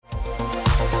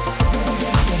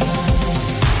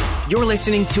You're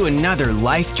listening to another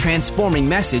life-transforming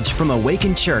message from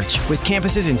Awaken Church with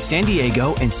campuses in San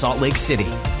Diego and Salt Lake City.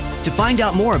 To find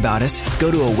out more about us,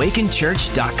 go to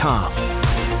awakenchurch.com.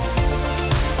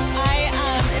 I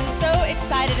am so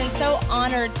excited and so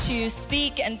honored to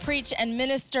speak and preach and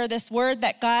minister this word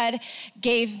that God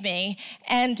gave me.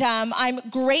 And I'm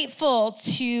grateful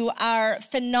to our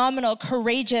phenomenal,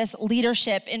 courageous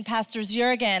leadership in Pastors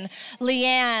Jurgen,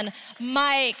 Leanne,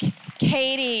 Mike,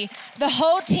 Katie, the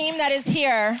whole team that is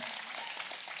here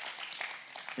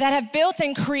that have built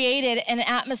and created an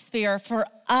atmosphere for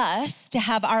us to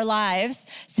have our lives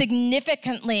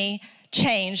significantly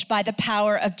changed by the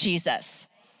power of Jesus.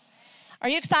 Are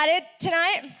you excited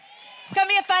tonight? It's gonna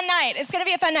be a fun night. It's gonna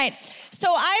be a fun night.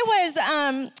 So I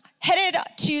was headed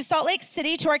to Salt Lake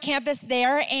City to our campus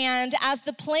there, and as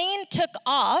the plane took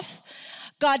off,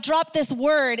 God dropped this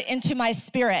word into my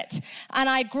spirit. And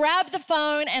I grabbed the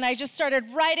phone and I just started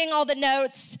writing all the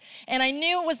notes, and I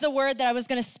knew it was the word that I was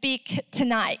gonna speak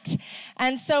tonight.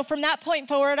 And so from that point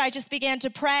forward, I just began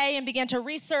to pray and began to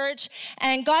research,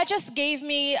 and God just gave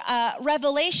me a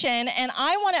revelation, and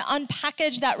I wanna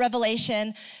unpackage that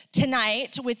revelation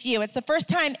tonight with you. It's the first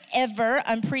time ever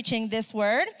I'm preaching this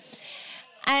word,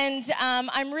 and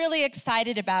I'm really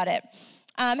excited about it.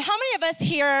 How many of us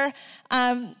here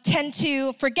tend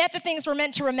to forget the things we're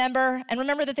meant to remember and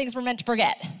remember the things we're meant to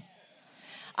forget?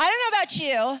 I don't know about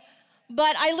you,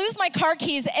 but I lose my car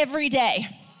keys every day.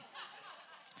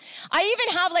 I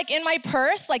even have in my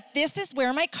purse, this is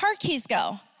where my car keys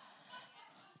go.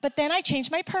 But then I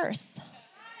change my purse.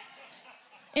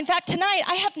 In fact, tonight,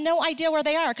 I have no idea where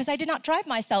they are because I did not drive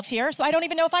myself here, so I don't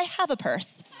even know if I have a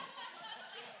purse.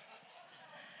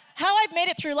 How I've made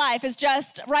it through life is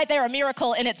just right there, a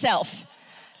miracle in itself.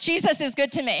 Jesus is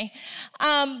good to me.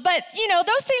 But,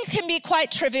 those things can be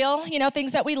quite trivial,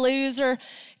 things that we lose or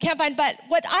can't find. But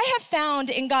what I have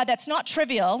found in God that's not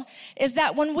trivial is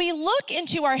that when we look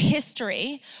into our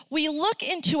history, we look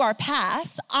into our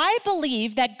past, I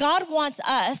believe that God wants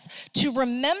us to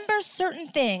remember certain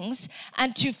things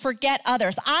and to forget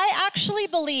others. I actually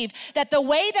believe that the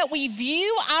way that we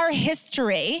view our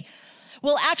history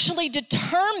will actually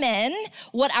determine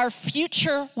what our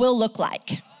future will look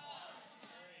like.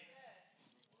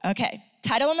 Okay,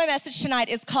 title of my message tonight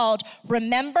is called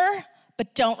Remember,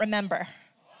 but Don't Remember.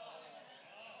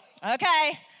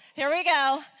 Okay, here we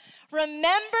go.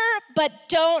 Remember, but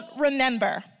don't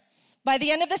remember. By the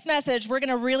end of this message, we're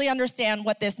gonna really understand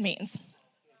what this means.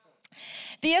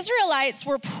 The Israelites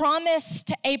were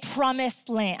promised a promised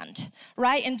land,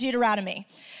 right, in Deuteronomy.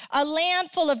 A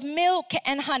land full of milk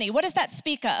and honey. What does that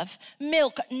speak of?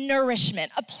 Milk,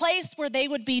 nourishment, a place where they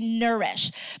would be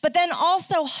nourished. But then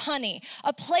also honey,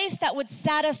 a place that would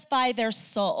satisfy their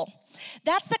soul.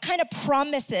 That's the kind of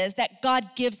promises that God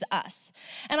gives us.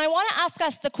 And I want to ask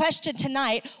us the question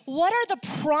tonight, what are the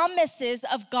promises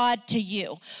of God to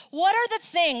you? What are the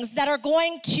things that are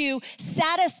going to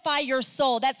satisfy your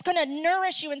soul, that's going to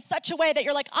nourish you in such a way that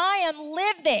you're like, I am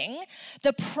living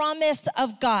the promise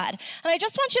of God? And I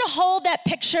just want you to hold that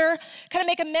picture, kind of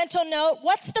make a mental note.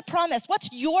 What's the promise? What's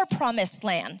your promised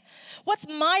land? What's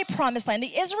my promised land?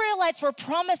 The Israelites were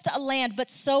promised a land, but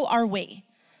so are we.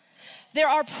 There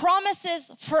are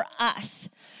promises for us.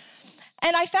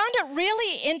 And I found it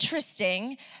really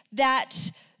interesting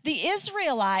that the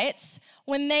Israelites,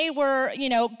 when they were,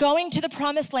 going to the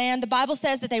promised land, the Bible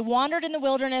says that they wandered in the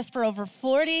wilderness for over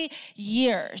 40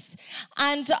 years.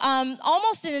 And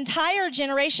almost an entire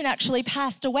generation actually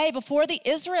passed away before the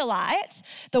Israelites,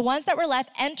 the ones that were left,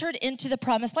 entered into the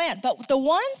promised land. But the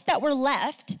ones that were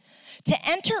left to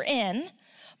enter in,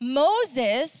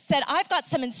 Moses said, I've got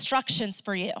some instructions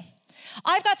for you.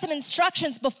 I've got some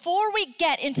instructions before we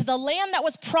get into the land that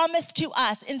was promised to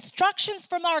us, instructions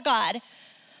from our God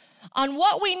on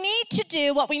what we need to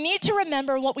do, what we need to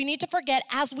remember, what we need to forget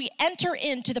as we enter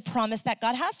into the promise that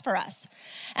God has for us.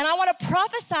 And I want to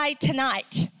prophesy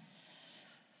tonight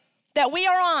that we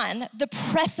are on the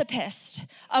precipice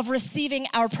of receiving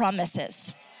our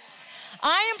promises.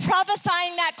 I am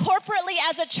prophesying that corporately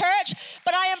as a church,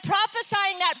 but I am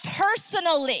prophesying that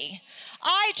personally.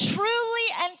 I truly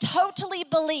and totally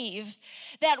believe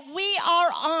that we are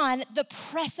on the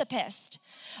precipice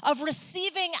of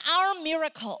receiving our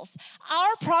miracles,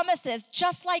 our promises,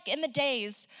 just like in the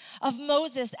days of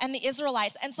Moses and the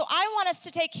Israelites. And so I want us to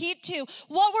take heed to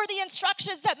what were the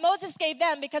instructions that Moses gave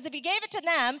them, because if he gave it to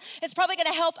them, it's probably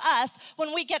gonna help us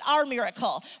when we get our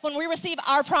miracle, when we receive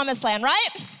our promised land, right?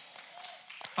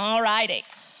 All righty.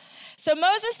 So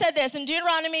Moses said this in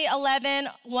Deuteronomy 11,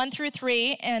 1 through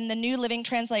 3, in the New Living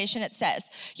Translation, it says,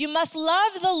 "You must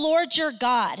love the Lord your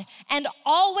God and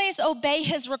always obey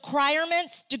his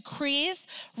requirements, decrees,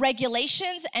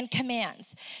 regulations, and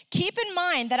commands. Keep in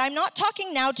mind that I'm not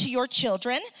talking now to your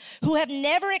children who have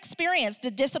never experienced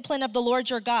the discipline of the Lord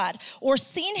your God or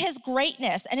seen his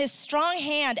greatness and his strong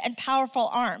hand and powerful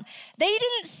arm. They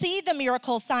didn't see the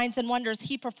miracles, signs, and wonders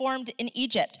he performed in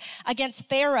Egypt against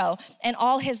Pharaoh and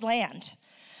all his land.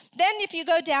 Then if you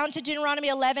go down to Deuteronomy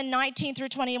 11, 19 through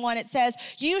 21, it says,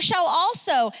 you shall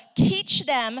also teach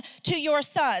them to your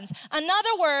sons. In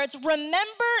other words,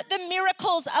 remember the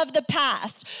miracles of the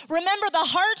past. Remember the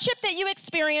hardship that you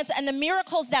experienced and the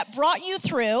miracles that brought you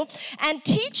through, and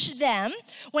teach them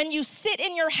when you sit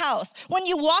in your house, when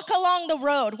you walk along the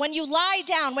road, when you lie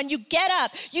down, when you get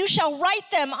up. You shall write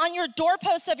them on your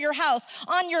doorposts of your house,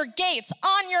 on your gates,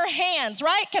 on your hands,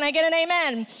 right? Can I get an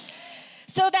amen?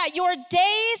 So that your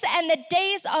days and the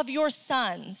days of your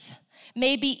sons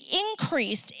may be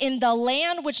increased in the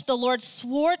land which the Lord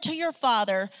swore to your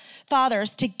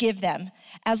fathers to give them,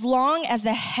 as long as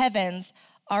the heavens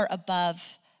are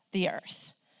above the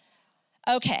earth."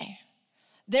 Okay,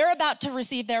 they're about to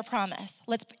receive their promise.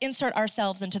 Let's insert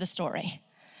ourselves into the story.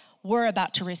 We're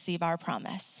about to receive our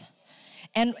promise.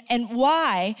 And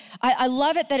why? I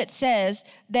love it that it says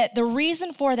that the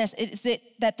reason for this is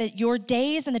that your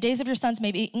days and the days of your sons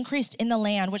may be increased in the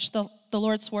land which the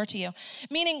Lord swore to you.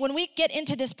 Meaning when we get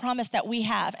into this promise that we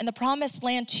have and the promised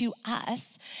land to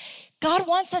us, God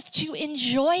wants us to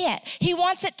enjoy it. He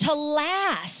wants it to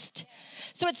last.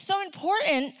 So it's so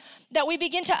important that we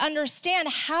begin to understand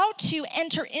how to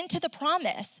enter into the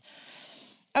promise.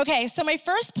 Okay, so my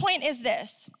first point is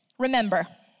this. Remember.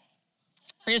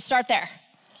 We're gonna start there.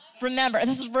 Remember,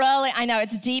 this is really, I know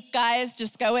it's deep, guys.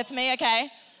 Just go with me,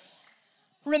 okay?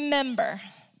 Remember.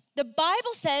 The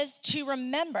Bible says to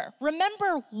remember.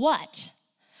 Remember what?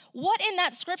 What in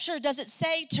that scripture does it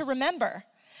say to remember?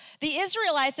 The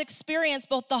Israelites experienced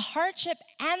both the hardship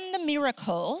and the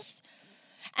miracles,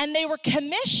 and they were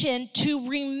commissioned to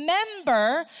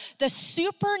remember the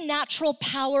supernatural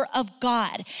power of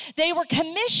God. They were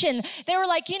commissioned. They were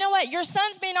like, you know what? Your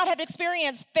sons may not have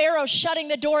experienced Pharaoh shutting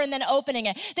the door and then opening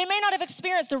it. They may not have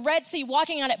experienced the Red Sea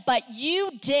walking on it, but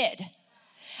you did.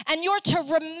 And you're to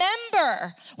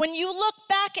remember, when you look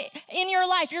back in your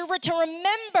life, you're to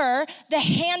remember the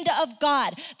hand of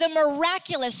God, the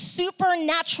miraculous,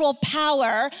 supernatural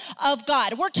power of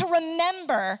God. We're to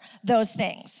remember those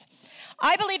things.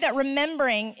 I believe that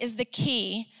remembering is the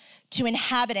key to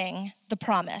inhabiting the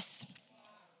promise.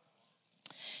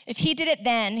 If he did it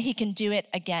then, he can do it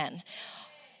again.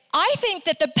 I think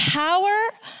that the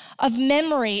power of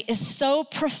memory is so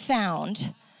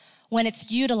profound when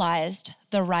it's utilized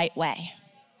the right way.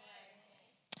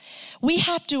 We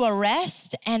have to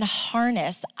arrest and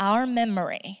harness our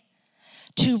memory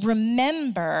to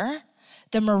remember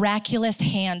the miraculous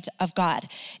hand of God.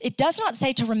 It does not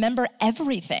say to remember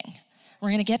everything. We're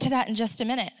going to get to that in just a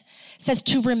minute. It says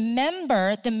to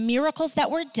remember the miracles that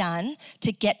were done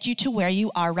to get you to where you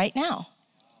are right now.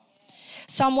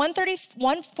 Psalm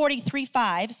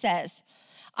 143:5 says,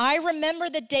 I remember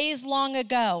the days long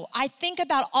ago. I think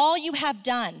about all you have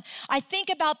done. I think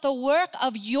about the work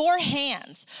of your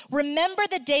hands. Remember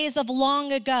the days of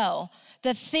long ago,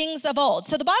 the things of old.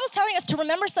 So the Bible's telling us to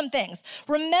remember some things.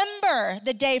 Remember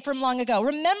the day from long ago.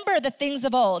 Remember the things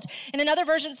of old. In another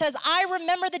version it says, I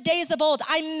remember the days of old.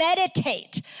 I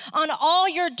meditate on all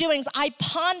your doings. I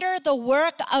ponder the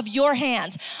work of your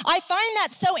hands. I find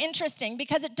that so interesting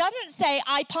because it doesn't say,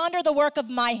 I ponder the work of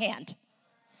my hand.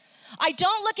 I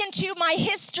don't look into my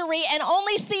history and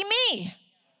only see me.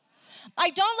 I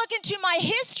don't look into my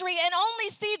history and only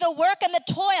see the work and the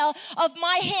toil of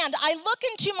my hand. I look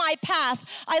into my past,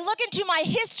 I look into my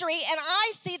history, and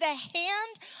I see the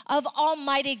hand of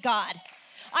Almighty God.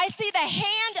 I see the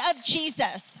hand of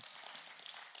Jesus.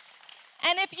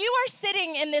 And if you are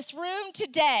sitting in this room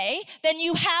today, then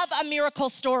you have a miracle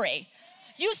story.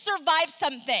 You survived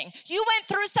something. You went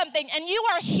through something, and you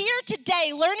are here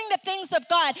today learning the things of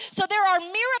God. So there are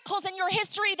miracles in your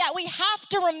history that we have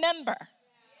to remember.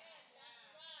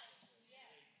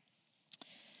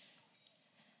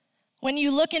 When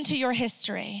you look into your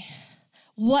history,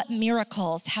 what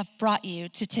miracles have brought you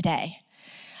to today?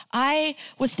 I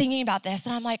was thinking about this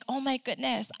and I'm like, oh my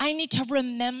goodness, I need to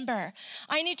remember.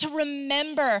 I need to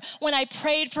remember when I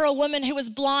prayed for a woman who was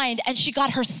blind and she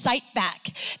got her sight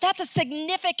back. That's a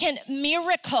significant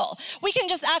miracle. We can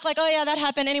just act like, oh yeah, that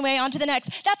happened anyway, on to the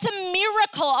next. That's a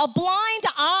miracle. A blind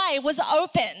eye was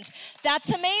opened. That's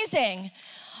amazing.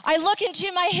 I look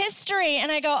into my history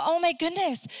and I go, oh my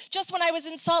goodness, just when I was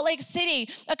in Salt Lake City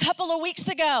a couple of weeks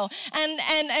ago and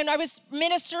I was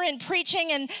ministering,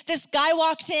 preaching, and this guy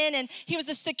walked in and he was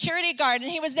the security guard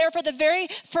and he was there for the very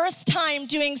first time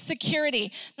doing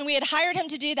security. And we had hired him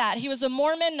to do that. He was a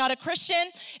Mormon, not a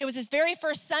Christian. It was his very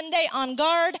first Sunday on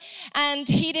guard, and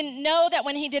he didn't know that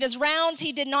when he did his rounds,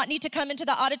 he did not need to come into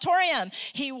the auditorium.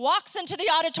 He walks into the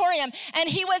auditorium and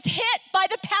he was hit by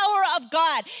the power of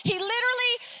God. He literally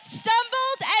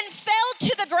stumbled and fell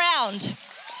to the ground.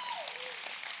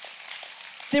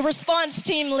 The response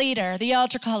team leader, the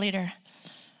altar call leader,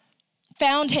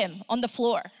 found him on the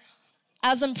floor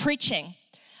as I'm preaching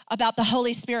about the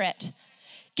Holy Spirit,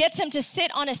 gets him to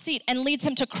sit on a seat and leads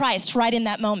him to Christ right in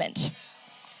that moment.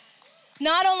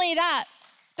 Not only that,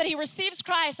 but he receives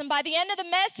Christ, and by the end of the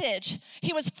message,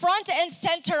 he was front and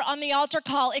center on the altar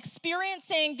call,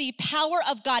 experiencing the power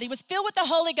of God. He was filled with the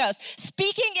Holy Ghost,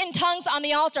 speaking in tongues on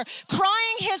the altar,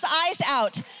 crying his eyes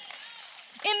out. In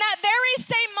that very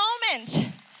same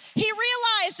moment, he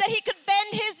realized that he could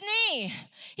bend his knee.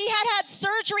 He had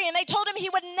surgery, and they told him he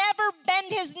would never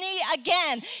bend his knee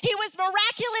again. He was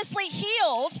miraculously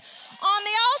healed on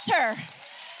the altar.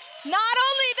 Not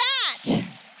only that,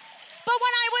 but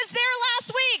when I was there last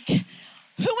week,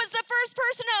 who was the first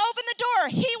person to open the door?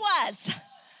 He was.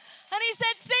 And he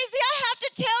said, Stacy, I have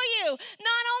to tell you,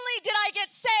 not only did I get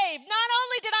saved, not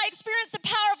only did I experience the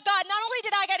power of God, not only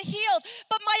did I get healed,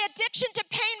 but my addiction to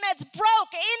pain meds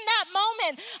broke in that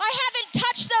moment. I haven't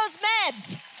touched those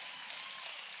meds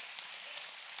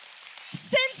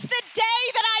since the day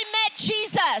that I met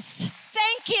Jesus.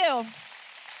 Thank you.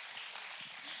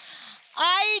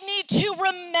 I need to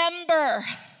remember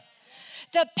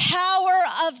the power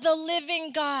of the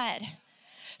living God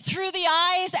through the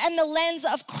eyes and the lens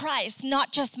of Christ,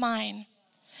 not just mine.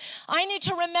 I need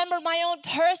to remember my own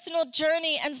personal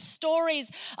journey and stories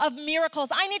of miracles.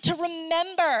 I need to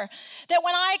remember that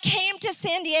when I came to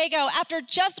San Diego after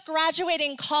just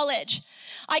graduating college,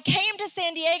 I came to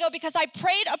San Diego because I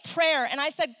prayed a prayer and I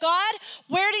said, God,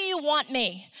 where do you want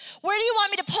me? Where do you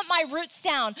want me to put my roots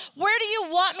down? Where do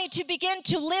you want me to begin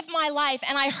to live my life?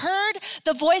 And I heard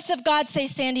the voice of God say,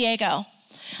 San Diego.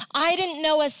 I didn't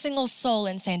know a single soul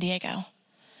in San Diego.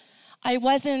 I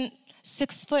wasn't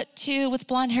 6'2" with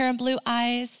blonde hair and blue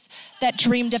eyes that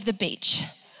dreamed of the beach.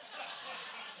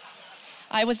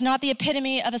 I was not the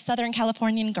epitome of a Southern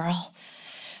Californian girl.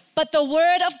 But the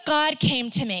word of God came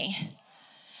to me,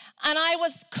 and I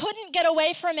couldn't get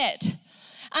away from it.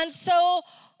 And so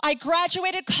I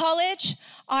graduated college.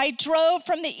 I drove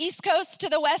from the East Coast to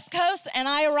the West Coast, and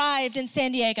I arrived in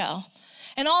San Diego.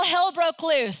 And all hell broke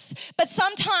loose. But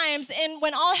sometimes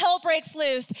when all hell breaks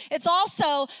loose, it's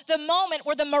also the moment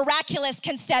where the miraculous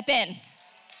can step in.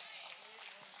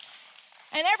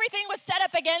 And everything was set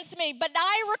up against me. But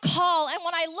I recall, and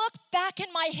when I look back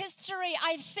in my history,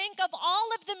 I think of all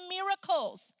of the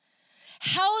miracles,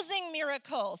 housing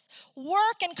miracles,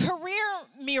 work and career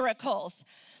miracles.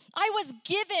 I was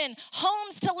given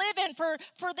homes to live in for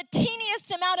the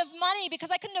teeniest amount of money because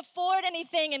I couldn't afford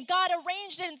anything, and God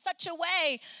arranged it in such a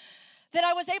way that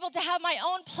I was able to have my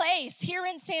own place here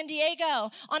in San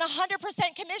Diego on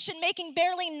 100% commission, making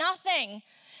barely nothing.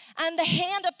 And the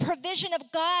hand of provision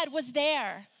of God was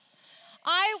there.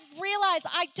 I realized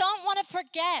I don't want to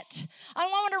forget. I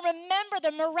want to remember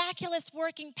the miraculous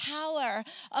working power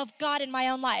of God in my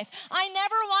own life. I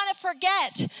never want to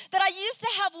forget that I used to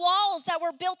have walls that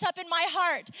were built up in my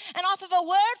heart. And off of a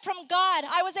word from God,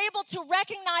 I was able to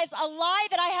recognize a lie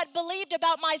that I had believed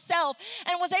about myself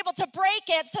and was able to break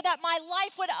it so that my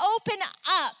life would open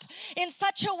up in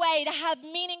such a way to have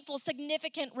meaningful,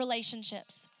 significant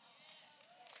relationships.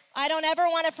 I don't ever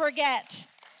want to forget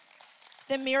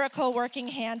the miracle working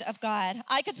hand of God.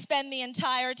 I could spend the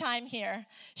entire time here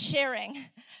sharing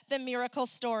the miracle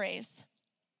stories.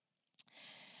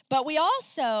 But we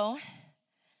also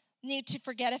need to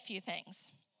forget a few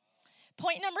things.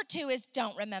 Point number 2 is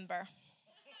don't remember.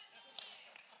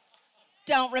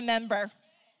 Don't remember.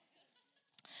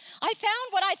 I found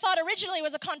what I thought originally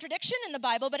was a contradiction in the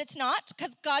Bible, but it's not,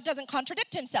 because God doesn't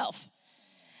contradict himself.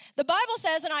 The Bible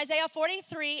says in Isaiah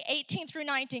 43, 18 through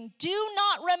 19, do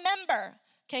not remember.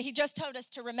 Okay, he just told us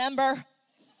to remember.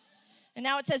 And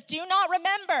now it says, do not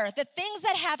remember the things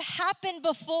that have happened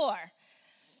before.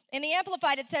 In the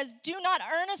Amplified, it says, do not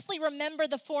earnestly remember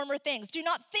the former things. Do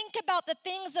not think about the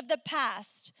things of the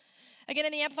past. Again,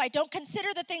 in the Amplified, don't consider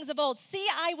the things of old. See,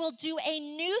 I will do a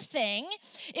new thing.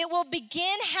 It will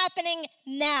begin happening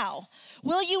now.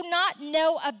 Will you not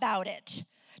know about it?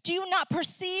 Do you not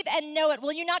perceive and know it?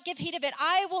 Will you not give heed of it?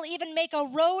 I will even make a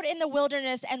road in the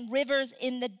wilderness and rivers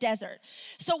in the desert.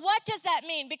 So what does that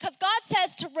mean? Because God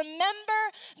says to remember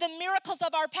the miracles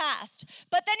of our past.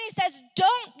 But then he says,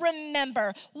 don't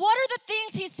remember. What are the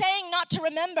things he's saying not to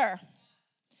remember?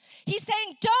 He's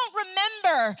saying, don't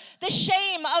remember the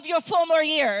shame of your former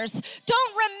years.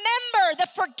 Don't remember the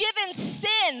forgiven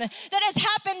sin that has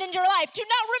happened in your life. Do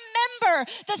not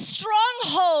remember the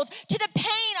stronghold to the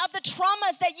pain of the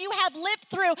traumas that you have lived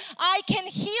through. I can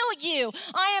heal you.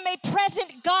 I am a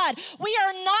present God. We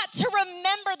are not to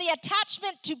remember the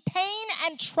attachment to pain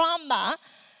and trauma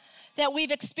that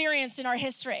we've experienced in our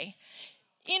history.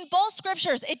 In both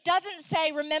scriptures, it doesn't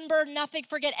say remember nothing,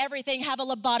 forget everything, have a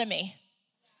lobotomy.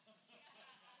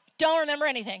 Don't remember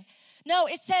anything. No,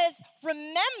 it says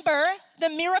remember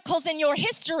the miracles in your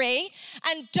history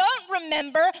and don't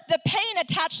remember the pain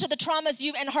attached to the traumas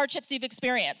and hardships you've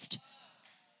experienced.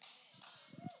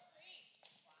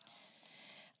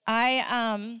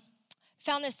 I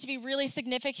found this to be really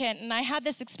significant, and I had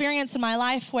this experience in my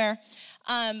life where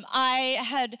I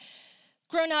had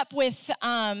grown up with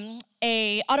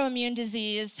a autoimmune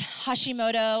disease,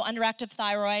 Hashimoto, underactive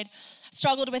thyroid,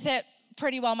 struggled with it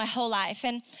pretty well my whole life.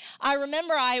 And I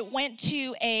remember I went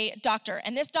to a doctor,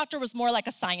 and this doctor was more like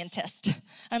a scientist.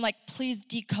 I'm like, please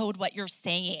decode what you're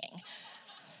saying.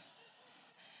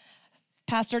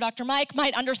 Pastor Dr. Mike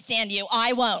might understand you,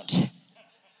 I won't.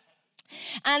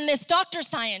 And this doctor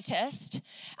scientist,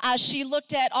 as she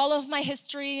looked at all of my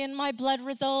history and my blood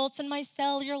results and my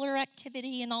cellular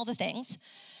activity and all the things,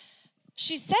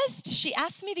 she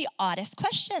asked me the oddest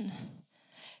question.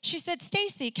 She said,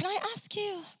 Stacy, can I ask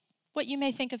you what you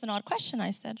may think is an odd question?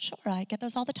 I said, sure, I get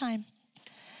those all the time.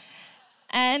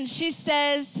 And she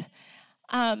says,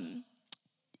 in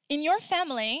your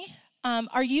family,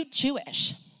 are you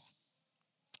Jewish?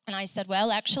 And I said,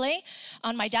 well, actually,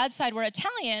 on my dad's side, we're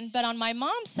Italian, but on my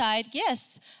mom's side,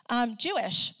 yes,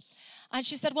 Jewish. And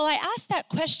she said, well, I asked that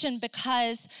question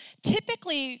because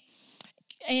typically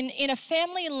in a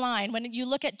family line, when you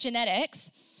look at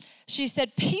genetics, she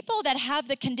said, people that have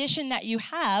the condition that you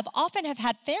have often have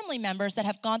had family members that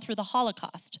have gone through the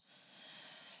Holocaust.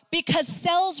 Because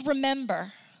cells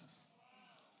remember.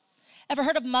 Ever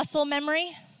heard of muscle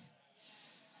memory?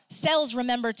 Cells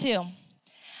remember too.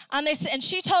 And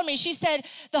she told me, she said,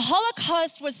 the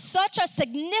Holocaust was such a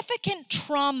significant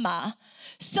trauma,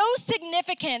 so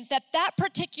significant that that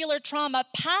particular trauma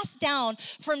passed down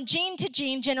from gene to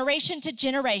gene, generation to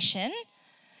generation.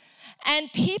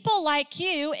 And people like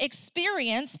you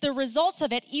experience the results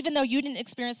of it, even though you didn't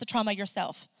experience the trauma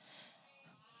yourself.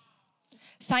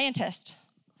 Scientist,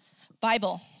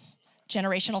 Bible,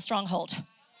 generational stronghold.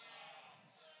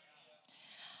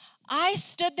 I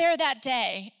stood there that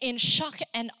day in shock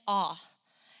and awe.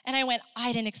 And I went,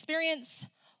 I didn't experience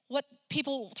what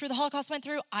people through the Holocaust went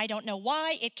through. I don't know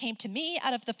why it came to me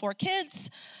out of the 4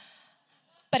 kids,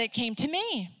 but it came to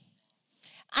me.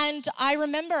 And I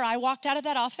remember I walked out of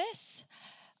that office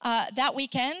that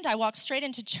weekend. I walked straight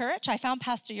into church. I found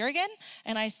Pastor Jurgen,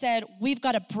 and I said, we've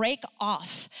got to break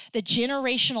off the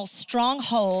generational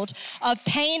stronghold of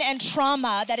pain and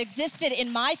trauma that existed in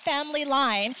my family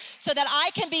line so that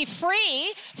I can be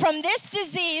free from this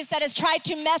disease that has tried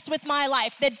to mess with my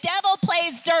life. The devil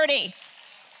plays dirty.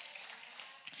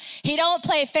 He don't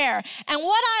play fair. And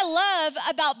what I love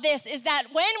about this is that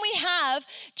when we have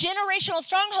generational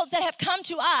strongholds that have come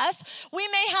to us, we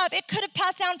may have, it could have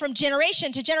passed down from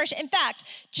generation to generation. In fact,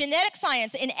 genetic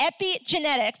science, in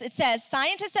epigenetics, it says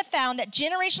scientists have found that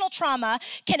generational trauma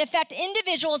can affect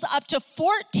individuals up to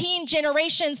 14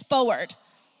 generations forward.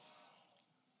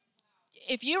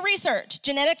 If you research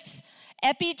genetics,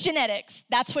 epigenetics,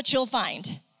 that's what you'll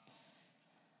find.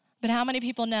 But how many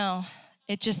people know?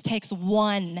 It just takes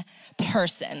one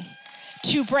person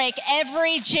to break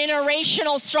every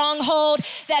generational stronghold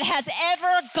that has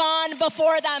ever gone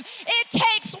before them. It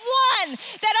takes one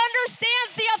that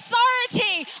understands the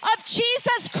authority of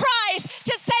Jesus Christ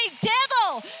to say,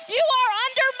 devil, you are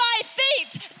under my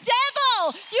feet.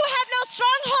 Devil, you have no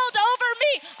stronghold over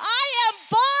me. I am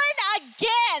born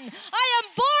again. I am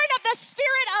born of the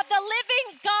Spirit of the living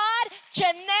God.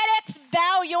 Genetics,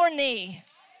 bow your knee.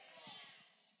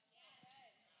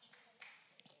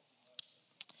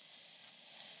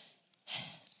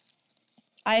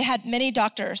 I had many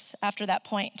doctors after that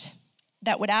point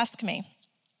that would ask me,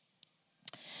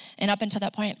 and up until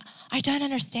that point, I don't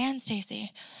understand,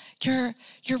 Stacy. Your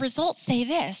results say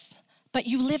this, but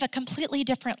you live a completely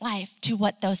different life to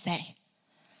what those say.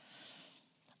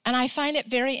 And I find it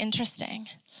very interesting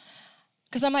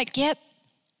because I'm like, yep,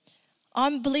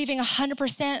 I'm believing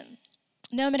 100%,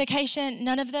 no medication,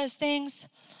 none of those things.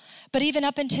 But even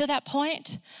up until that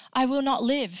point, I will not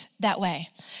live that way.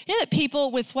 You know that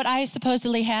people with what I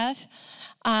supposedly have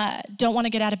don't want to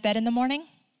get out of bed in the morning?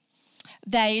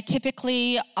 They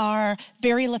typically are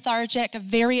very lethargic,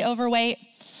 very overweight,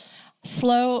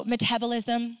 slow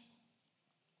metabolism,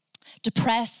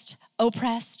 depressed,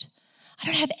 oppressed. I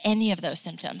don't have any of those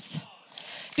symptoms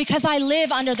because I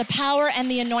live under the power and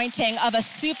the anointing of a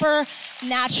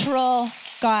supernatural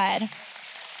God.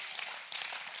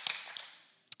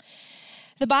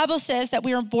 The Bible says that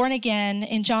we are born again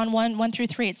in John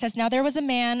 1:1-3. It says, now there was a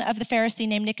man of the Pharisee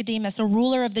named Nicodemus, a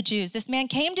ruler of the Jews. This man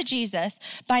came to Jesus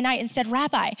by night and said,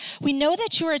 Rabbi, we know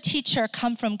that you are a teacher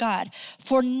come from God,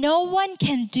 for no one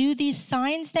can do these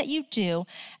signs that you do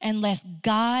unless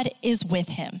God is with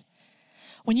him.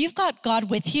 When you've got God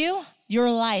with you,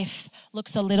 your life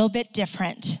looks a little bit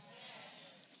different.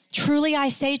 Truly I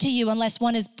say to you, unless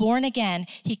one is born again,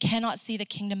 he cannot see the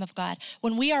kingdom of God.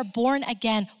 When we are born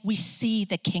again, we see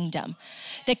the kingdom.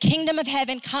 The kingdom of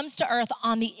heaven comes to earth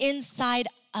on the inside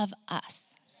of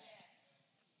us.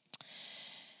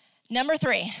 Number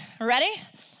 3, ready?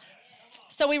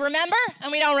 So we remember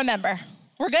and we don't remember.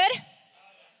 We're good?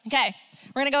 Okay,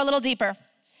 we're gonna go a little deeper.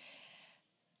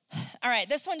 All right,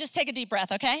 this one, just take a deep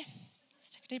breath, okay?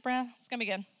 Just take a deep breath, it's gonna be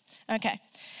good. Okay.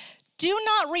 Do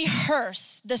not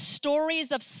rehearse the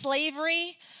stories of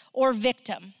slavery or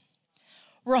victim.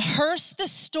 Rehearse the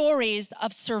stories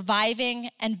of surviving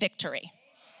and victory.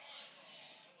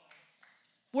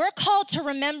 We're called to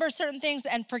remember certain things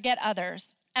and forget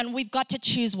others, and we've got to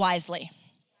choose wisely.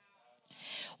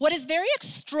 What is very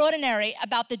extraordinary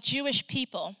about the Jewish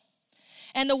people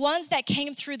and the ones that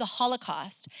came through the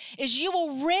Holocaust is you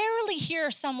will rarely hear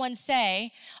someone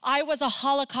say, I was a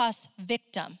Holocaust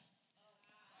victim.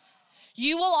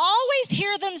 You will always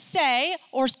hear them say,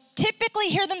 or typically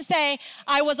hear them say,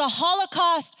 I was a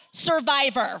Holocaust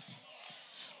survivor.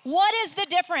 What is the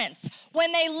difference?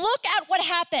 When they look at what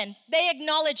happened, they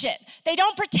acknowledge it. They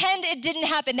don't pretend it didn't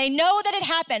happen. They know that it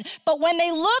happened. But when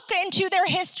they look into their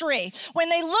history, when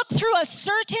they look through a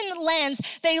certain lens,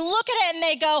 they look at it and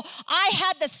they go, I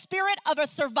had the spirit of a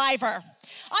survivor.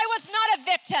 I was not a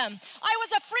victim. I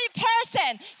was a free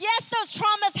person. Yes, those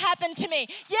traumas happened to me.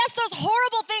 Yes, those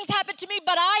horrible things happened to me,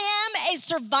 but I am a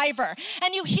survivor.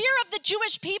 And you hear of the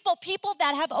Jewish people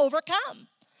that have overcome.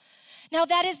 Now,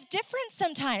 that is different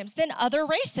sometimes than other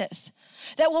races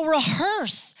that will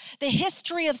rehearse the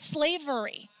history of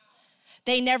slavery.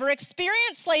 They never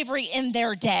experienced slavery in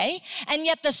their day, and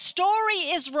yet the story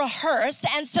is rehearsed,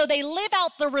 and so they live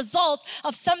out the results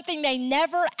of something they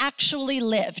never actually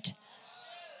lived.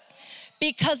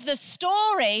 Because the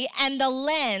story and the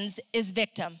lens is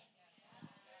victim.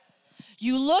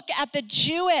 You look at the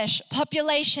Jewish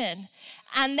population,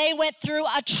 and they went through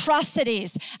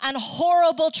atrocities and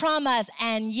horrible traumas,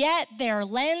 and yet their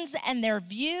lens and their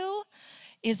view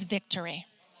is victory.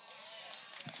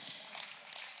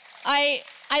 I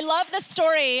love the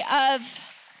story of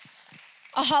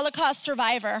a Holocaust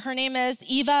survivor. Her name is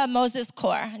Eva Moses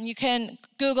Kor, and you can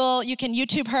Google, you can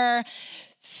YouTube her.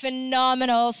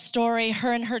 Phenomenal story,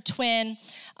 her and her twin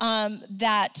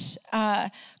that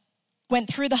went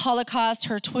through the Holocaust.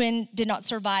 Her twin did not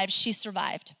survive, she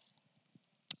survived.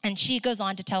 And she goes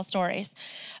on to tell stories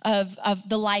of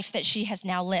the life that she has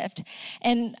now lived.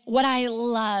 And what I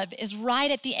love is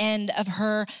right at the end of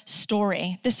her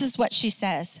story, this is what she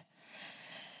says.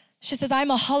 She says, I'm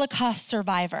a Holocaust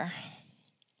survivor.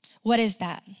 What is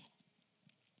that?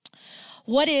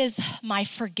 What is my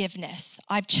forgiveness?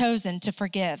 I've chosen to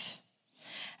forgive.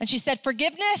 And she said,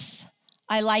 forgiveness,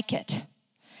 I like it.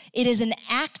 It is an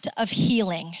act of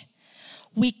healing.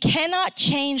 We cannot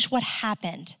change what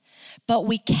happened, but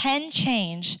we can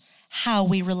change how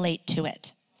we relate to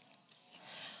it.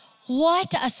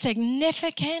 What a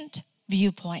significant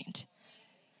viewpoint.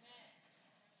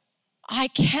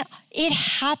 It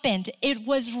happened. It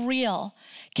was real.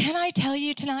 Can I tell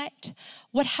you tonight,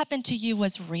 what happened to you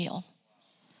was real.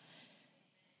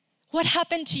 What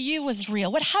happened to you was real.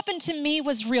 What happened to me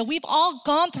was real. We've all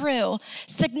gone through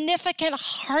significant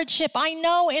hardship. I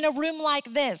know in a room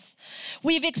like this,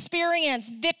 we've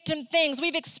experienced victim things.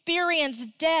 We've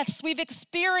experienced deaths. We've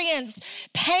experienced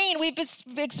pain. We've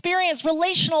experienced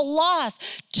relational loss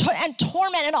and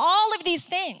torment and all of these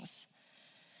things.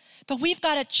 But we've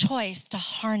got a choice to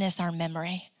harness our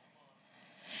memory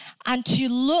and to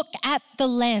look at the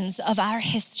lens of our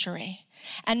history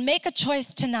and make a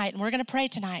choice tonight, and we're going to pray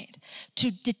tonight,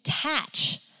 to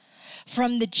detach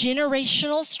from the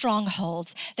generational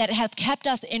strongholds that have kept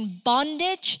us in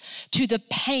bondage to the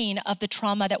pain of the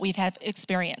trauma that we've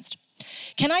experienced.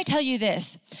 can I tell you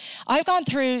this? I've gone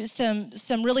through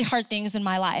some really hard things in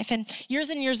my life. And years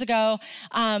ago,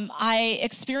 I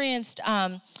experienced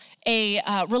a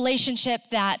relationship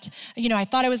that, I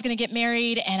thought I was going to get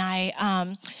married,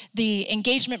 and the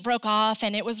engagement broke off,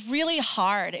 and it was really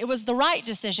hard. It was the right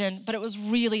decision, but it was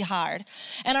really hard.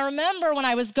 And I remember when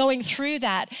I was going through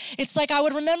that, it's like I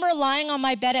would remember lying on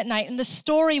my bed at night, and the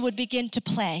story would begin to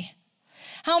play.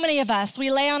 How many of us, we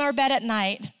lay on our bed at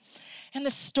night, and the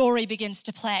story begins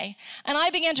to play? And I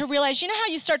began to realize, you know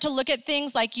how you start to look at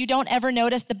things like you don't ever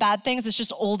notice the bad things, it's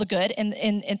just all the good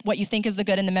in what you think is the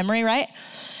good in the memory, right?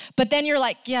 But then you're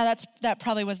like, yeah, that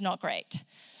probably was not great.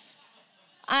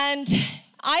 And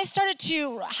I started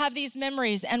to have these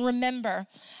memories and remember,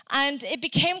 and it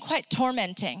became quite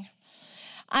tormenting.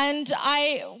 And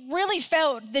I really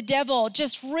felt the devil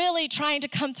just really trying to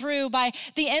come through by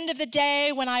the end of the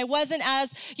day when I wasn't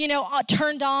as,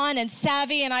 turned on and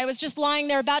savvy, and I was just lying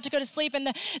there about to go to sleep, and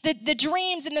the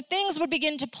dreams and the things would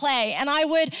begin to play. And I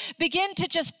would begin to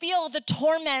just feel the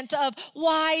torment of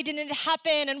why didn't it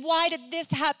happen, and why did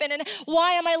this happen, and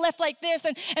why am I left like this,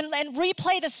 and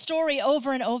replay the story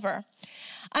over and over.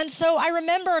 And so I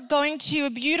remember going to a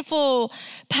beautiful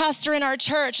pastor in our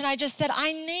church, and I just said,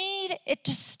 I need it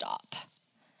to stop.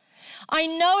 I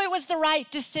know it was the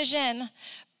right decision,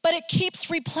 but it keeps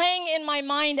replaying in my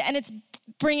mind, and it's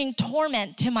bringing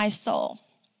torment to my soul.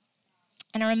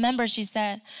 And I remember she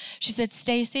said,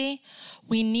 Stacy,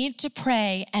 we need to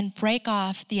pray and break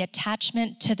off the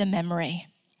attachment to the memory.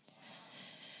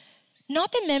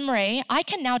 Not the memory. I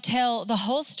can now tell the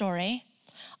whole story.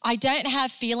 I don't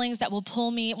have feelings that will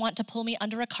want to pull me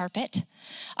under a carpet.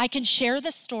 I can share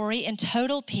the story in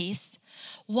total peace.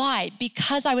 Why?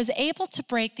 Because I was able to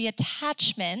break the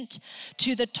attachment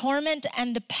to the torment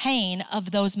and the pain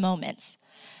of those moments.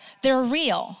 They're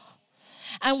real.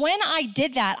 And when I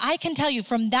did that, I can tell you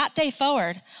from that day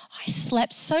forward, I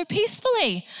slept so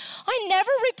peacefully. I never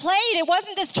replayed. It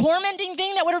wasn't this tormenting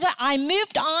thing that would have, I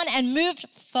moved on and moved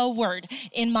forward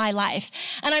in my life.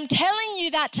 And I'm telling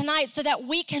you that tonight so that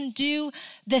we can do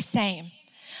the same.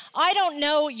 I don't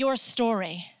know your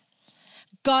story.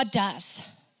 God does.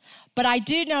 But I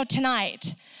do know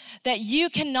tonight that you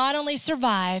can not only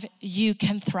survive, you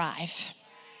can thrive.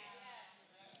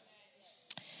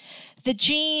 The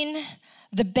gene,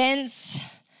 the bents,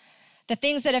 the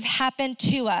things that have happened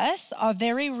to us are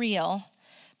very real,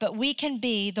 but we can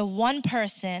be the one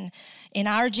person in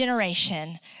our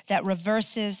generation that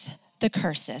reverses the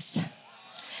curses.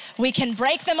 We can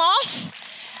break them off,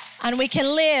 and we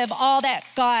can live all that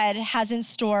God has in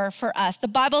store for us. The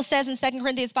Bible says in 2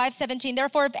 Corinthians 5:17,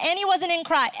 therefore, if anyone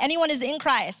is in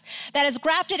Christ, that is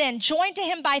grafted in, joined to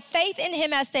him by faith in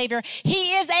him as Savior,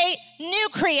 he is a new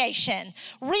creation,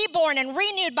 reborn and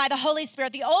renewed by the Holy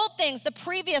Spirit. The old things, the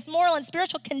previous moral and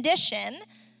spiritual condition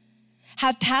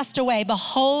have passed away.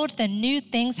 Behold, the new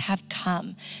things have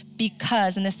come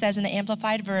because, and this says in the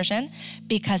Amplified Version,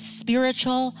 because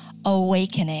spiritual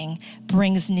awakening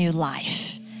brings new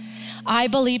life. I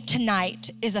believe tonight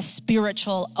is a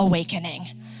spiritual awakening.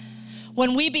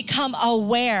 When we become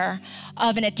aware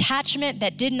of an attachment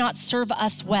that did not serve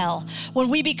us well, when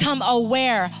we become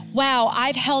aware, wow,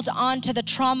 I've held on to the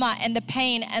trauma and the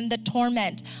pain and the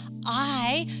torment.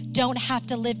 I don't have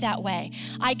to live that way.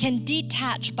 I can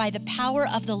detach by the power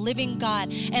of the living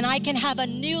God, and I can have a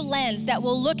new lens that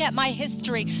will look at my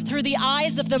history through the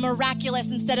eyes of the miraculous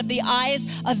instead of the eyes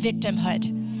of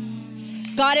victimhood.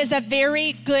 God is a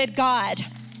very good God.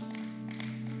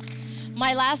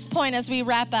 My last point as we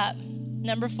wrap up,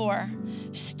 number 4,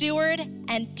 steward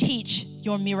and teach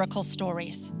your miracle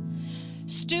stories.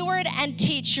 Steward and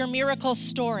teach your miracle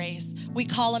stories. We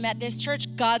call them at this church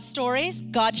God stories,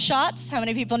 God shots. How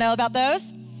many people know about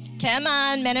those? Come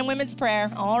on, men and women's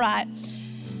prayer. All right.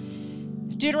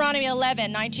 Deuteronomy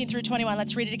 11:19 through 21.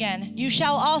 Let's read it again. You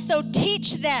shall also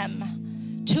teach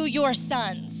them to your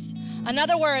sons. In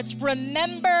other words,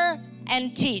 remember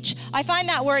and teach. I find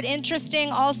that word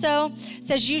interesting also. It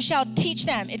says you shall teach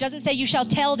them. It doesn't say you shall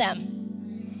tell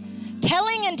them.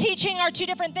 Telling and teaching are two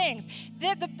different things.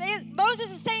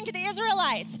 Moses is saying to the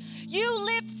Israelites, you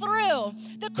lived through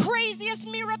the craziest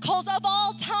miracles of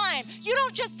all time. You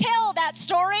don't just tell that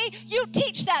story, you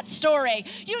teach that story.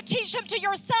 You teach them to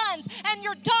your sons and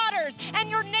your daughters and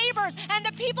your neighbors and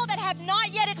the people that have not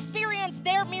yet experienced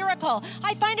their miracle.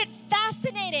 I find it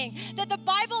fascinating that the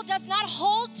Bible does not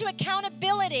hold to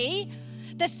accountability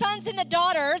the sons and the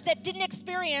daughters that didn't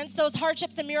experience those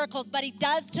hardships and miracles, but he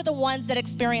does to the ones that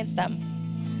experienced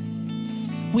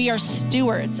them. We are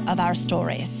stewards of our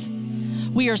stories.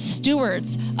 We are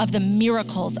stewards of the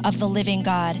miracles of the living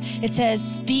God. It says,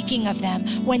 speaking of them,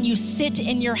 when you sit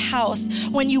in your house,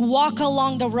 when you walk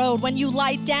along the road, when you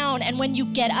lie down, and when you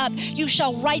get up, you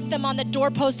shall write them on the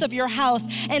doorposts of your house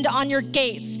and on your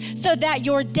gates, so that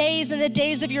your days and the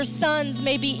days of your sons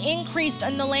may be increased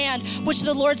in the land, which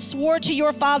the Lord swore to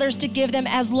your fathers to give them,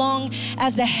 as long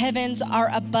as the heavens are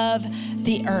above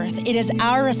the earth. It is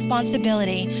our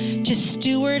responsibility to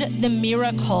steward the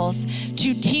miracles,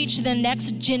 to teach the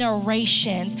next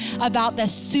generations about the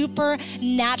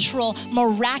supernatural,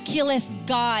 miraculous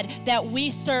God that we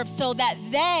serve, so that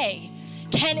they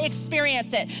can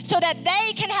experience it, so that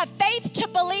they can have faith to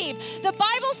believe. The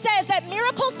Bible says that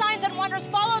miracles, signs, and wonders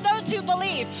follow those who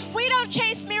believe. We don't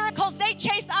chase miracles, they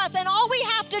chase us, and all we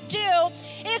have to do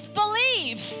is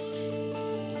believe.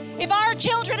 If our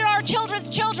children and our children's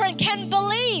children can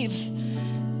believe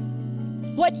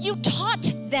what you taught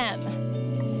them,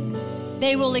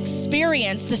 they will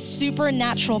experience the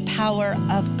supernatural power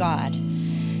of God.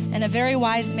 And a very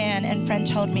wise man and friend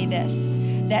told me this,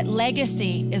 that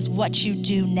legacy is what you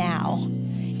do now.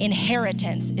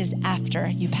 Inheritance is after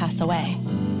you pass away.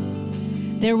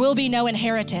 There will be no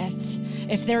inheritance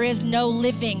if there is no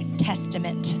living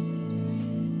testament.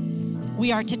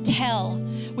 We are to tell,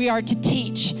 we are to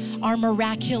teach our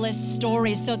miraculous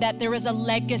stories so that there is a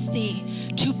legacy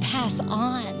to pass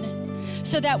on,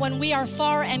 so that when we are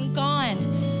far and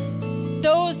gone,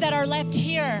 those that are left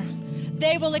here,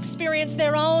 they will experience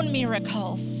their own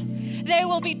miracles. They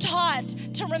will be taught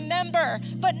to remember,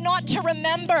 but not to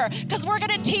remember, because we're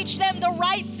going to teach them the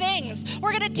right things.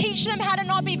 We're going to teach them how to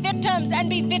not be victims and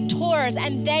be victors,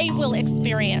 and they will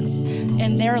experience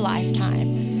in their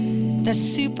lifetime the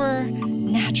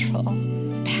supernatural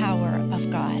power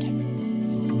of God.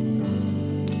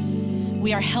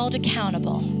 We are held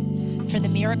accountable for the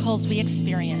miracles we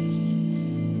experience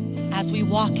as we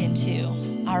walk into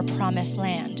our promised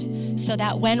land, so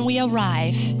that when we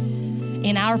arrive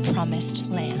in our promised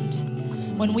land,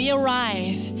 when we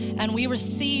arrive and we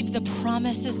receive the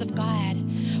promises of God,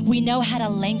 we know how to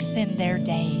lengthen their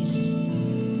days.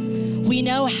 We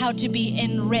know how to be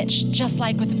enriched, just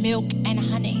like with milk and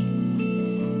honey.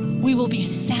 We will be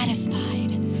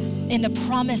satisfied in the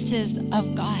promises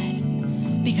of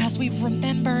God because we've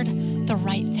remembered the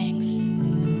right things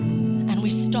and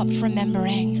we stopped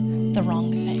remembering the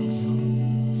wrong things.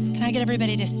 Can I get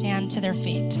everybody to stand to their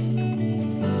feet?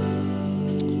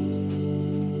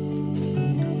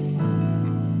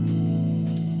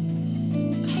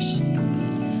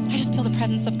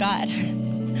 Presence of God.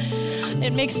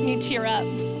 It makes me tear up.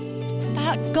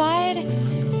 That God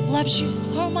loves you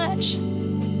so much.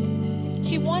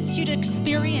 He wants you to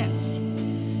experience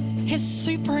his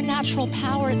supernatural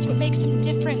power. It's what makes him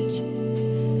different.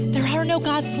 There are no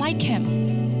gods like him.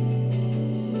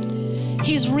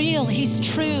 He's real, he's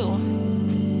true.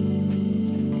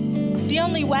 The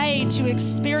only way to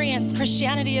experience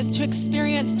Christianity is to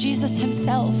experience Jesus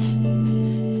himself.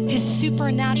 His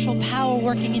supernatural power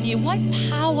working in you. What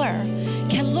power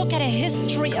can look at a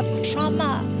history of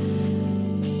trauma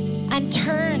and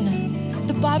turn,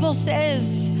 the Bible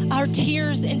says, our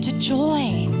tears into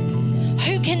joy?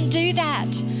 Who can do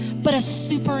that but a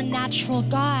supernatural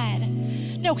God?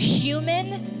 No human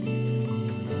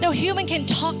can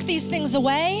talk these things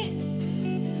away.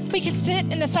 We can sit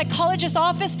in the psychologist's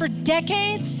office for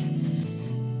decades.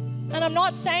 And I'm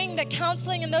not saying that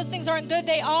counseling and those things aren't good,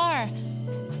 they are.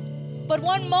 But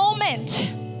one moment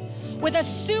with a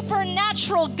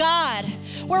supernatural God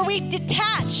where we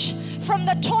detach from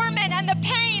the torment and the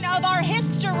pain of our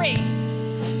history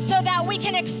so that we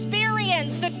can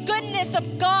experience the goodness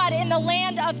of God in the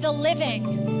land of the living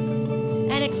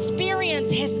and experience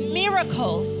his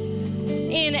miracles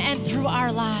in and through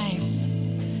our lives.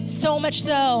 So much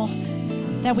so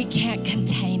that we can't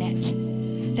contain it,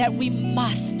 that we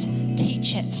must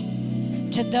teach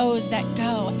it to those that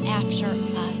go after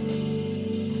us.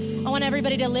 I want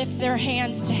everybody to lift their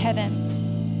hands to heaven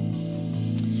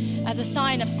as a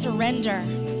sign of surrender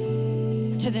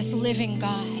to this living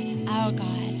God, our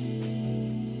God.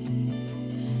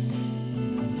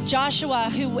 Joshua,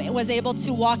 who was able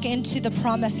to walk into the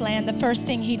promised land, the first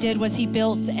thing he did was he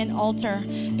built an altar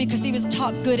because he was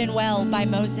taught good and well by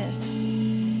Moses.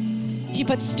 He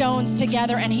put stones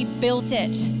together and he built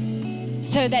it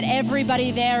so that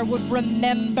everybody there would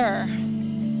remember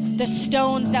the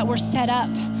stones that were set up,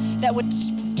 that would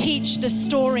teach the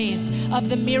stories of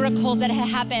the miracles that had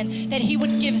happened, that he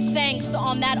would give thanks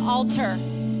on that altar.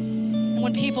 And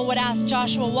When people would ask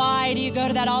Joshua, why do you go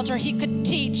to that altar? He could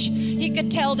teach. He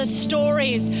could tell the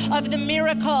stories of the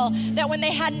miracle that when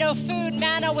they had no food,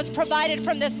 manna was provided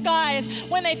from the skies.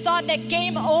 When they thought that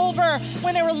game over,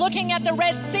 when they were looking at the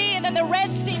Red Sea and then the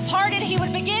Red Sea parted, he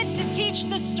would begin to teach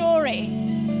the story.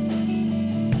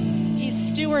 He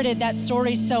stewarded that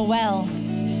story so well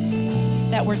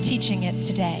that we're teaching it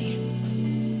today.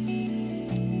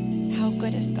 How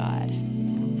good is God?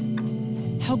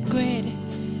 How good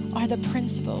are the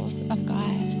principles of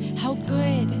God? How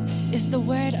good is the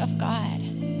word of God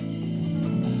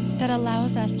that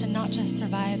allows us to not just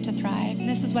survive, to thrive? And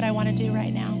this is what I want to do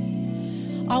right now.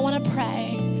 I want to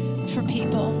pray for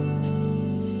people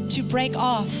to break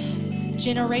off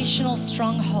generational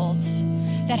strongholds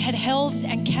that had held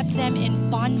and kept them in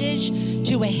bondage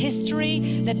to a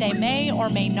history that they may or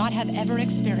may not have ever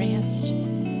experienced,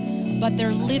 but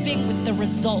they're living with the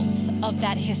results of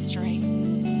that history.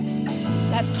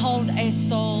 That's called a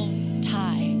soul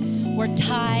tie. We're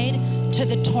tied to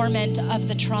the torment of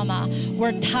the trauma.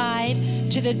 We're tied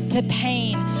to the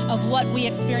pain of what we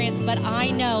experienced, but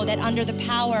I know that under the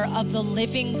power of the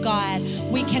living God,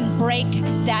 we can break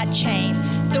that chain.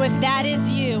 So if that is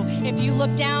you, if you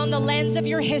look down the lens of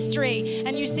your history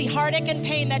and you see heartache and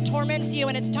pain that torments you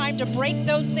and it's time to break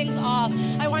those things off,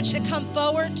 I want you to come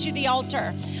forward to the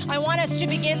altar. I want us to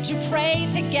begin to pray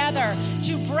together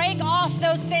to break off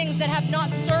those things that have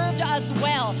not served us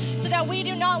well, so that we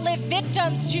do not live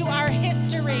victims to our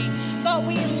history, but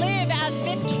we live as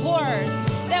victors,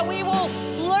 that we will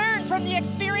learn from the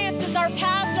experiences, our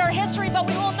past, our history, but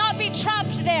we will not be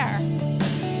trapped there.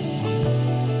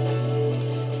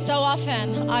 So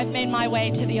often, I've made my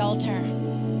way to the altar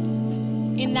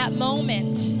in that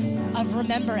moment of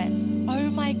remembrance. Oh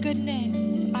my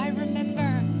goodness, I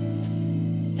remember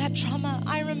that trauma.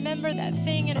 I remember that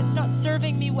thing and it's not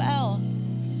serving me well.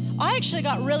 I actually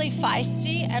got really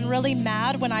feisty and really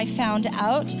mad when I found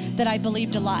out that I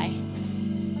believed a lie.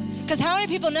 Because how many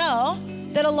people know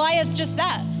that a lie is just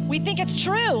that? We think it's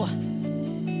true.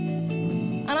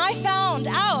 And I found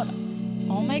out,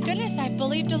 oh my goodness, I've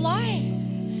believed a lie.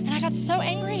 And I got so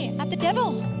angry at the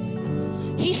devil.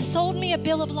 He sold me a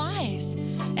bill of lies,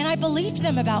 and I believed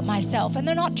them about myself, and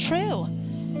they're not true.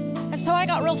 And so I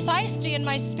got real feisty in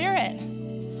my spirit.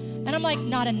 And I'm like,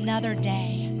 not another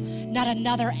day, not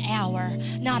another hour,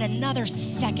 not another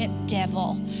second,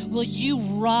 devil, will you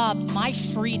rob my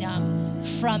freedom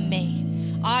from me.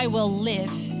 I will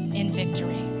live in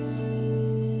victory.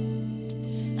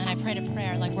 And I prayed a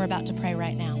prayer like we're about to pray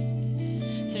right now.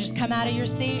 So just come out of your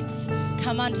seats,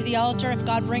 come onto the altar. If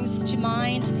God brings to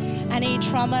mind any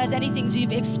traumas, any things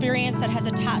you've experienced that has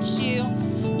attached you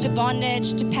to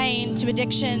bondage, to pain, to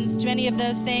addictions, to any of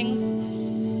those things,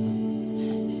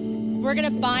 we're gonna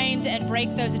bind and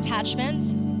break those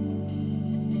attachments.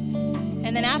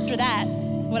 And then after that,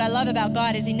 what I love about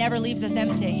God is He never leaves us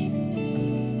empty.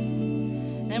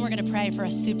 And then we're gonna pray for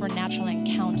a supernatural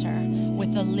encounter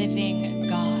with the living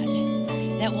God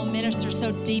that will minister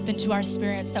so deep into our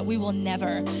spirits that we will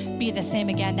never be the same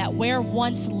again, that where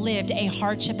once lived a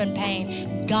hardship and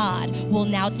pain, God will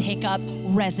now take up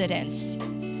residence.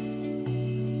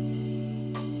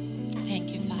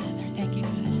 Thank you, Father. Thank you,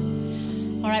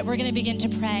 God. All right, we're going to begin to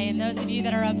pray. And those of you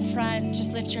that are up front,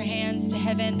 just lift your hands to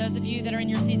heaven. Those of you that are in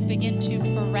your seats, begin to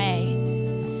pray,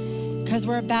 because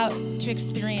we're about to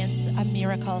experience a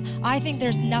miracle. I think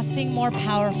there's nothing more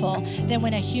powerful than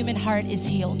when a human heart is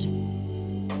healed.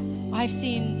 I've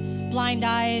seen blind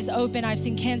eyes open. I've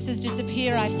seen cancers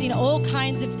disappear. I've seen all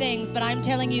kinds of things, but I'm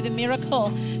telling you, the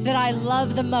miracle that I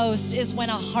love the most is when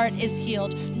a heart is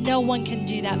healed. No one can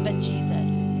do that but Jesus.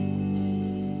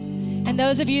 And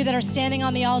those of you that are standing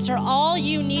on the altar, all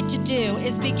you need to do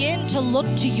is begin to look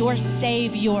to your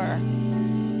Savior.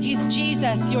 He's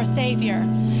Jesus, your Savior.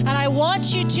 And I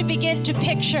want you to begin to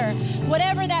picture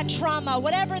whatever that trauma,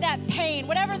 whatever that pain,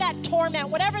 whatever that torment,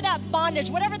 whatever that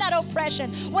bondage, whatever that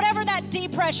oppression, whatever that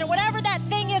depression, whatever that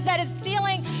thing is that is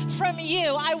stealing from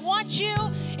you. I want you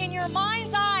in your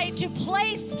mind's eye to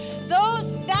place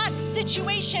that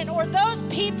situation or those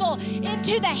people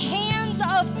into the hands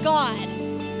of God.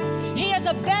 He is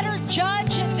a better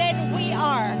judge than we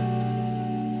are.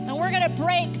 And we're going to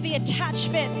break the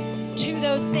attachment to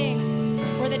those things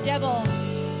where the devil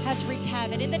has wreaked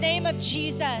havoc. In the name of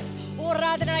Jesus.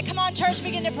 Come on, church,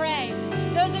 begin to pray.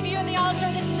 Those of you in the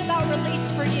altar, this is about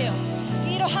release for you.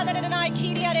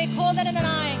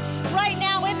 Right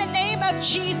now, in the name of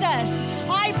Jesus,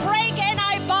 I break and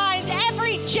I bind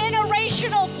every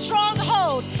generational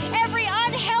stronghold, every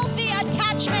unhealthy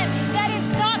attachment that is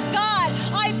not God.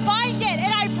 I bind it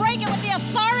and I break it with the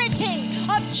authority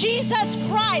of Jesus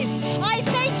Christ. I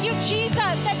thank you, Jesus,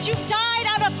 that you died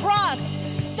on a cross,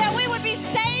 that we would be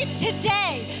saved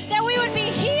today, that we would be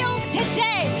healed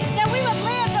today, that we would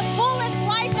live the fullest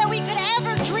life that we could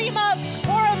ever dream of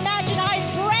or imagine. I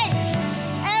break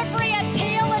every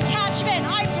tail attachment.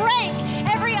 I break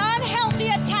every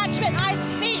unhealthy attachment. I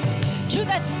speak to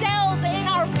the cells in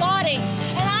our body,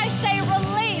 and I say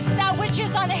release that which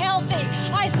is unhealthy.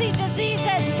 I see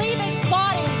diseases leaving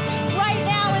bodies right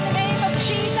now in the name of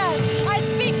Jesus. I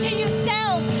speak to you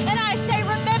cells, and I say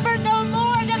remember no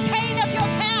more the pain of your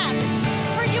past,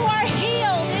 for you are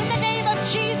healed in the name of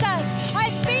Jesus. I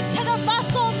speak to the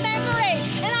muscle memory,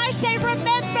 and I say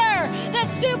remember the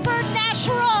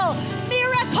supernatural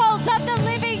miracles of the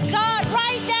living God.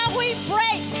 Right now we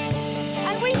break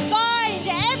and we bind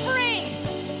every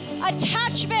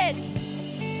attachment,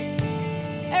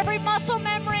 every muscle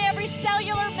memory, every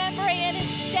cellular memory, and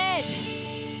instead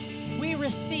we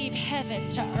receive heaven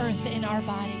to earth in our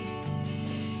bodies.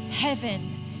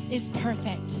 Heaven is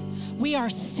perfect. We are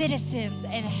citizens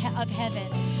of heaven,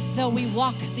 though we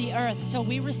walk the earth. So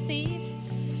we receive.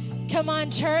 Come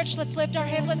on, church, let's lift our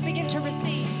hands. Let's begin to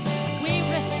receive. We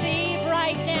receive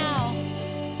right now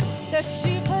the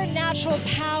supernatural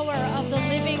power of the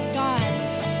living God.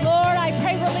 Lord, I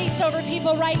pray release over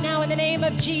people right now in the name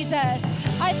of Jesus.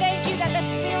 I thank you that the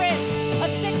spirit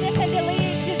of sickness and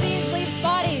disease leaves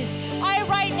bodies. I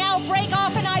right now break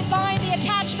off and I bind the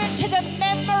attachment to the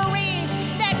memories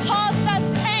that caused us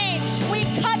pain. We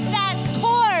cut that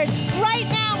cord right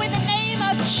now in the name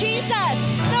of Jesus.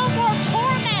 No more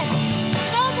torment.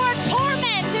 No more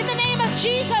torment in the name of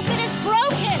Jesus. It is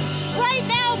broken right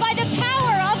now by the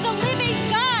power of the living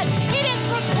God. It is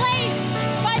replaced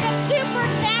by the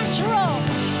supernatural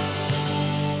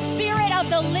Spirit of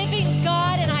the living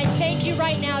God. And I thank you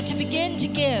right now to begin to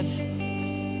give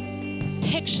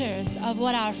pictures of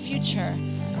what our future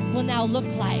will now look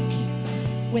like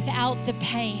without the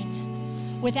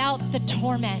pain, without the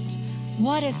torment.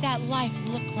 What does that life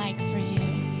look like for you?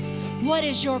 What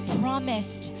is your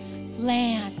promised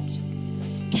land?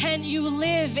 Can you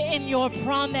live in your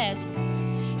promise?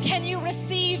 Can you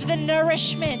receive the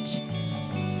nourishment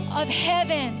of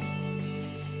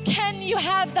heaven? Can you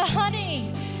have the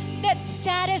honey that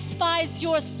satisfies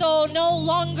your soul? No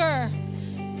longer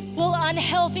will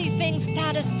unhealthy things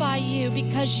satisfy you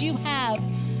because you have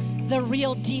the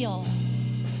real deal.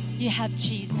 You have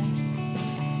Jesus.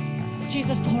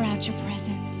 Jesus, pour out your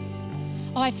presence.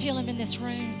 Oh, I feel him in this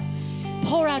room.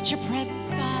 Pour out your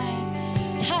presence,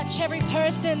 God. Touch every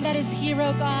person that is here,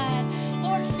 oh God.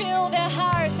 Lord, fill their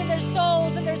hearts and their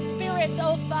souls and their spirits,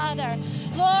 oh Father.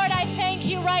 Lord, I thank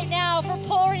you right now for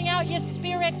pouring out your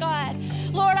Spirit, God.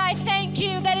 Lord, I thank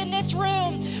you that in this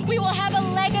room we will have a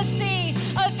legacy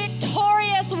of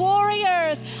victorious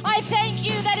warriors. I thank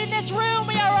you that in this room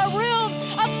we are a room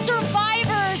of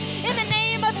survivors. In the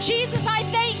name of Jesus, I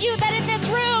thank you that in this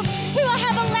room we will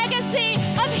have a legacy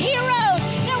of heroes,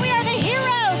 that we are the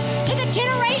heroes to the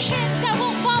generations that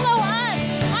will follow us.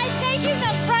 I thank you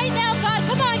that right now, God,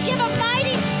 come on, give a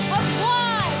mighty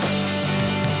applause.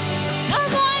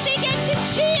 Come on, begin to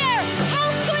cheer.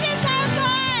 How good is our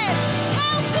God?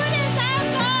 How good is our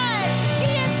God?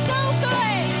 He is so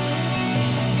good.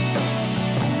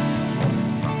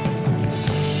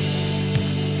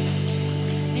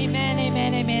 Amen,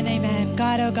 amen, amen, amen.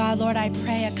 God, oh God, Lord, I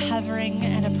pray a covering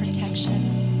and a protection.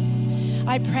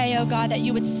 I pray, oh God, that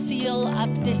you would seal up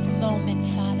this moment,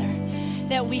 Father,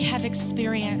 that we have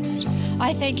experienced.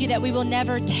 I thank you that we will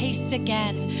never taste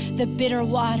again the bitter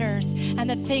waters and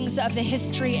the things of the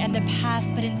history and the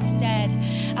past, but instead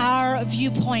our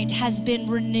viewpoint has been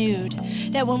renewed.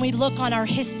 That when we look on our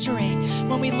history,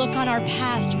 when we look on our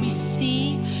past, we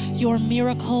see your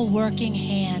miracle working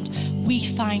hand. We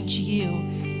find you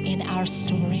in our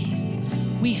stories.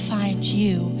 We find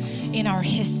you in our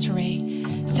history,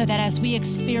 so that as we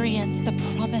experience the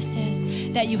promises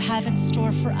that you have in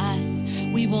store for us,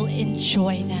 we will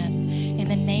enjoy them. In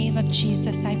the name of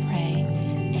Jesus, I pray.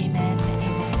 Amen and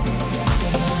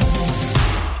amen.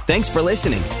 Thanks for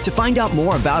listening. To find out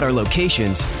more about our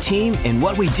locations, team, and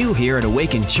what we do here at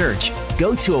Awaken Church,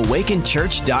 go to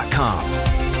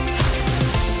awakenchurch.com.